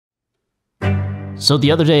So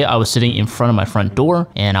the other day I was sitting in front of my front door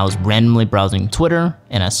and I was randomly browsing Twitter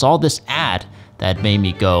and I saw this ad that made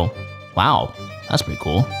me go, wow, that's pretty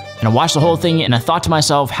cool. And I watched the whole thing and I thought to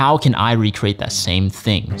myself, how can I recreate that same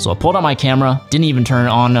thing? So I pulled out my camera, didn't even turn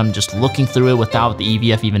it on. I'm just looking through it without the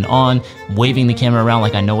EVF even on, waving the camera around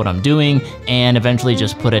like I know what I'm doing, and eventually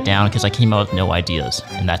just put it down because I came out with no ideas,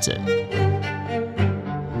 and that's it.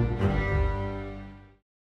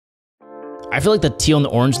 I feel like the teal and the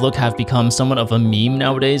orange look have become somewhat of a meme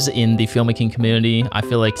nowadays in the filmmaking community. I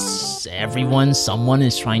feel like someone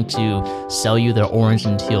is trying to sell you their orange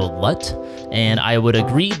and teal LUT. And I would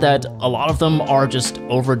agree that a lot of them are just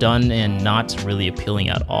overdone and not really appealing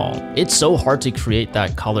at all. It's so hard to create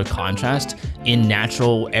that color contrast in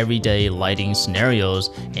natural everyday lighting scenarios,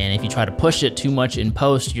 and if you try to push it too much in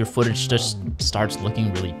post, your footage just starts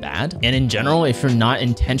looking really bad. And in general, if you're not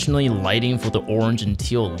intentionally lighting for the orange and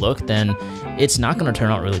teal look, then it's not going to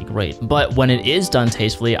turn out really great. But when it is done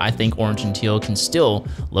tastefully, I think orange and teal can still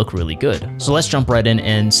look really good. So let's jump right in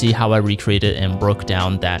and see how I recreated and broke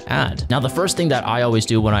down that ad. Now, the first thing that I always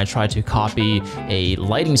do when I try to copy a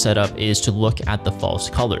lighting setup is to look at the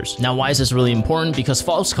false colors. Now, why is this really important? Because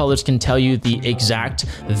false colors can tell you the exact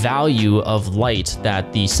value of light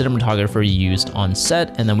that the cinematographer used on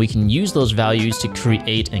set, and then we can use those values to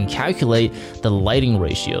create and calculate the lighting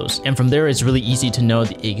ratios. And from there, it's really easy to know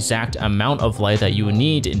the exact amount of light that you would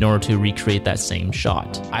need in order to recreate that same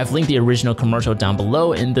shot. I've linked the original commercial down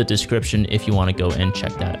below in the description if you want to go and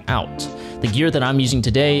check that out. The gear that I'm using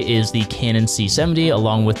today is the Canon C70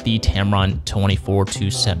 along with the Tamron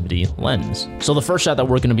 24-70 lens. So the first shot that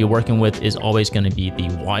we're going to be working with is always going to be the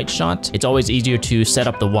wide shot. It's always easier to set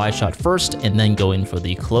up the wide shot first and then go in for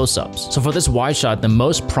the close-ups. So for this wide shot, the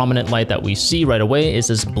most prominent light that we see right away is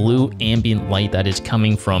this blue ambient light that is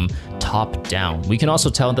coming from top down. We can also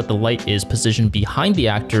tell that the light is positioned behind the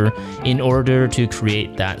actor in order to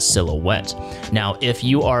create that silhouette. Now, if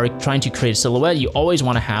you are trying to create a silhouette, you always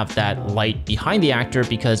want to have that light behind the actor,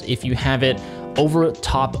 because if you have it over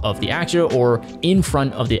top of the actor or in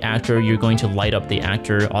front of the actor, you're going to light up the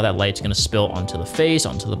actor. All that light's going to spill onto the face,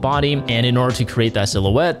 onto the body. And in order to create that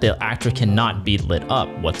silhouette, the actor cannot be lit up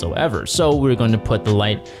whatsoever. So we're going to put the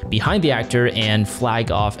light behind the actor and flag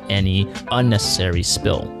off any unnecessary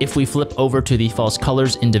spill. If we flip over to the false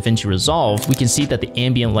colors in DaVinci Resolve, we can see that the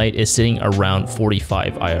ambient light is sitting around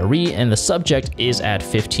 45 IRE and the subject is at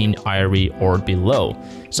 15 IRE or below.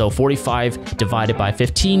 So 45 divided by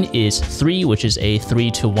 15 is 3, which is a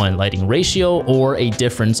 3-to-1 lighting ratio, or a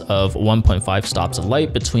difference of 1.5 stops of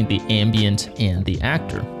light between the ambient and the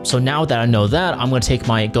actor. So now that I know that, I'm going to take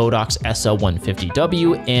my Godox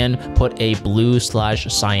SL150W and put a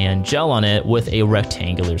blue/cyan gel on it with a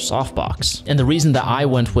rectangular softbox. And the reason that I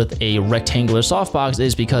went with a rectangular softbox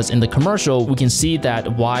is because in the commercial, we can see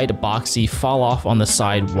that wide boxy fall off on the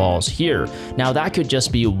side walls here. Now that could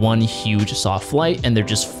just be one huge soft light and they're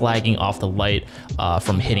just flagging off the light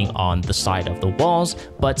from hitting on the side of the walls.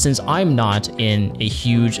 But since I'm not in a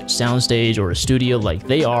huge soundstage or a studio like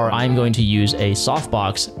they are, I'm going to use a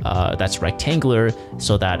softbox that's rectangular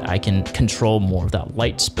so that I can control more of that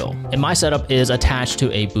light spill. And my setup is attached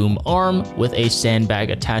to a boom arm with a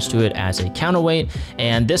sandbag attached to it as a counterweight.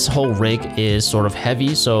 And this whole rig is sort of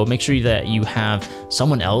heavy, so make sure that you have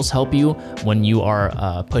someone else help you when you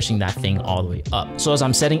are pushing that thing all the way up. So as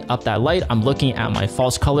I'm setting up that light, I'm looking at my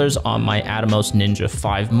false colors on my Atomos Ninja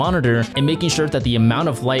 5 monitor and making sure that the amount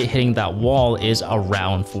of light hitting that wall is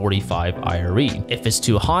around 45 IRE. If it's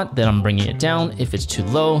too hot, then I'm bringing it down. If it's too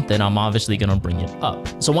low, then I'm obviously gonna bring it up.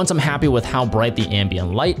 So once I'm happy with how bright the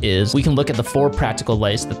ambient light is, we can look at the 4 practical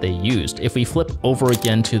lights that they used. If we flip over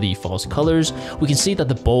again to the false colors, we can see that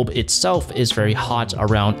the bulb itself is very hot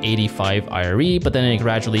around 85 IRE, but then it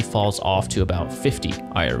gradually falls off to about 50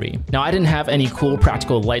 IRE. Now, I didn't have any cool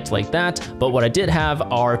practical lights like that, but what I did have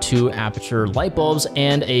are 2 aperture light bulbs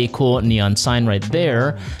and a cool neon sign right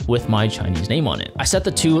there with my Chinese name on it. I set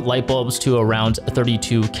the 2 light bulbs to around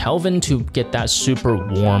 32 Kelvin to get that super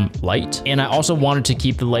warm light. And I also wanted to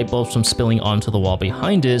keep the light bulbs from spilling onto the wall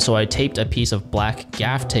behind it, so I taped a piece of black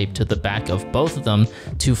gaff tape to the back of both of them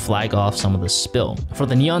to flag off some of the spill. For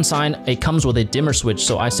the neon sign, it comes with a dimmer switch,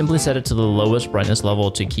 so I simply set it to the lowest brightness level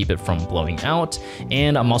to keep it from blowing out.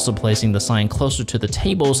 And I'm also placing the sign closer to the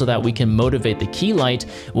table so that we can motivate the key light light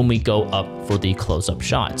when we go up for the close-up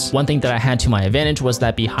shots. One thing that I had to my advantage was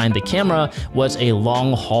that behind the camera was a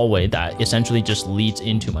long hallway that essentially just leads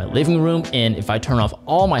into my living room, and if I turn off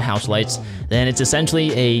all my house lights, then it's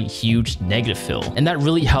essentially a huge negative fill. And that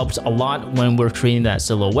really helps a lot when we're creating that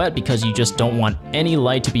silhouette, because you just don't want any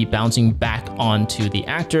light to be bouncing back onto the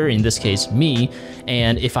actor, in this case me.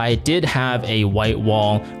 And if I did have a white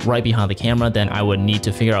wall right behind the camera, then I would need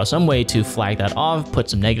to figure out some way to flag that off, put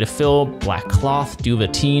some negative fill, black cloth,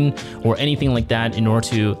 duvetine, or anything like that in order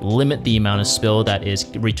to limit the amount of spill that is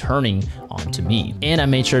returning onto me. And I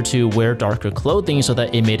made sure to wear darker clothing so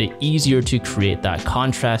that it made it easier to create that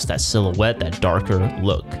contrast, that silhouette, that darker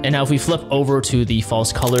look. And now if we flip over to the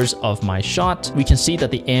false colors of my shot, we can see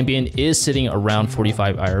that the ambient is sitting around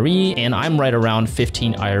 45 IRE, and I'm right around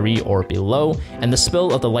 15 IRE or below, and the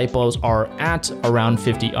spill of the light bulbs are at around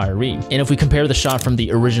 50 IRE. And if we compare the shot from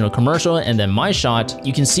the original commercial and then my shot,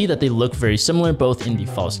 you can see that they look very similar, both in the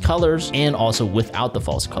false colors and also without the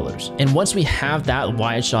false colors. And once we have that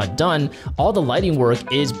wide shot done, all the lighting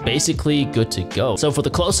work is basically good to go. So for the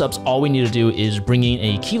close-ups, all we need to do is bring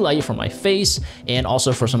in a key light for my face, and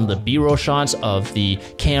also for some of the B-roll shots of the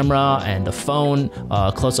camera and the phone,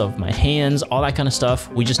 close-up of my hands, all that kind of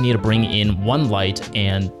stuff, we just need to bring in one light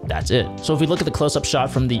and that's it. So if we look at the close-up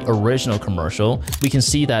shot from the original commercial, we can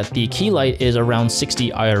see that the key light is around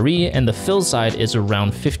 60 IRE and the fill side is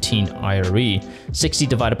around 15 IRE. 60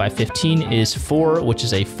 divided by 15 is 4, which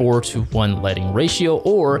is a 4:1 lighting ratio,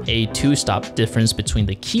 or a 2-stop difference between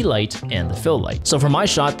the key light and the fill light. So for my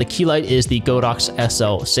shot, the key light is the Godox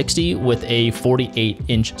SL60 with a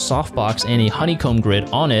 48-inch softbox and a honeycomb grid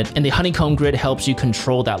on it. And the honeycomb grid helps you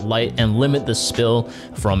control that light and limit the spill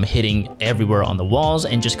from hitting everywhere on the walls,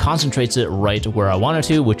 and just concentrates it right where I want it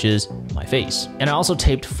to, which is my face. And I also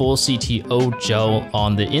taped full CTO gel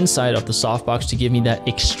on the inside of the softbox to give me that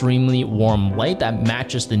extremely warm light that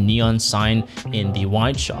matches the neon sign in the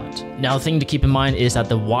wide shot. Now, the thing to keep in mind is that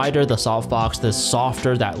the wider the softbox, the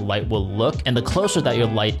softer that light will look, and the closer that your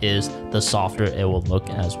light is, the softer it will look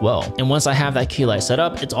as well. And once I have that key light set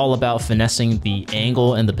up, it's all about finessing the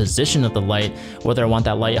angle and the position of the light, whether I want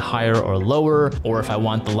that light higher or lower, or if I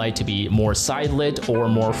want the light to be more side lit or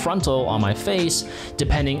more frontal on my face,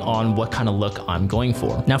 depending on what kind of look I'm going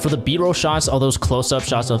for. Now for the B-roll shots, all those close-up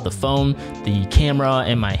shots of the phone, the camera,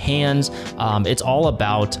 and my hands, it's all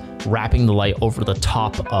about wrapping the light over the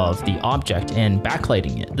top of the object and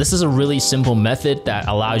backlighting it. This is a really simple method that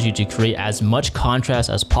allows you to create as much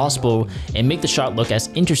contrast as possible and make the shot look as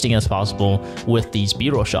interesting as possible with these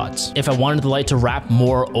B-roll shots. If I wanted the light to wrap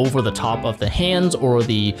more over the top of the hands or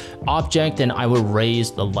the object, then I would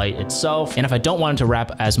raise the light itself. And if I don't want it to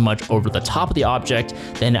wrap as much over the top of the object,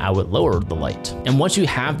 then I would lower the light. And once you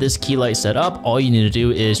have this key light set up, all you need to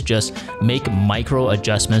do is just make micro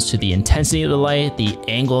adjustments to the intensity of the light, the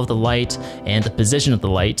angle of the light, and the position of the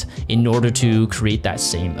light in order to create that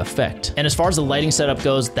same effect. And as far as the lighting setup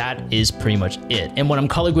goes, that is pretty much it. And when I'm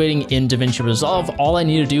color grading in DaVinci Resolve, all I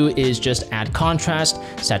need to do is just add contrast,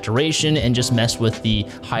 saturation, and just mess with the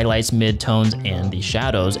highlights, midtones, and the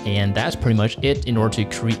shadows. And that's pretty much it in order to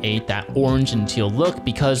create that orange and teal look,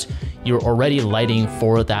 because you're already lighting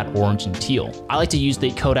for that orange and teal. I like to use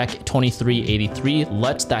the Kodak 2383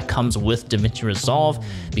 LUT that comes with DaVinci Resolve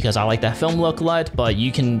because I like that film look LUT, but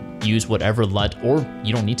you can use whatever LUT, or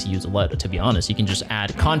you don't need to use a LUT, to be honest. You can just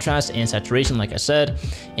add contrast and saturation, like I said,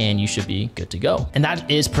 and you should be good to go. And that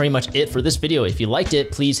is pretty much it for this video. If you liked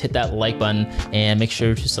it, please hit that like button and make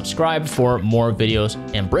sure to subscribe for more videos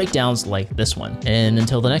and breakdowns like this one. And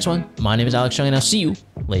until the next one, my name is Alex Chung, and I'll see you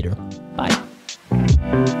later.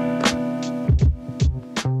 Bye.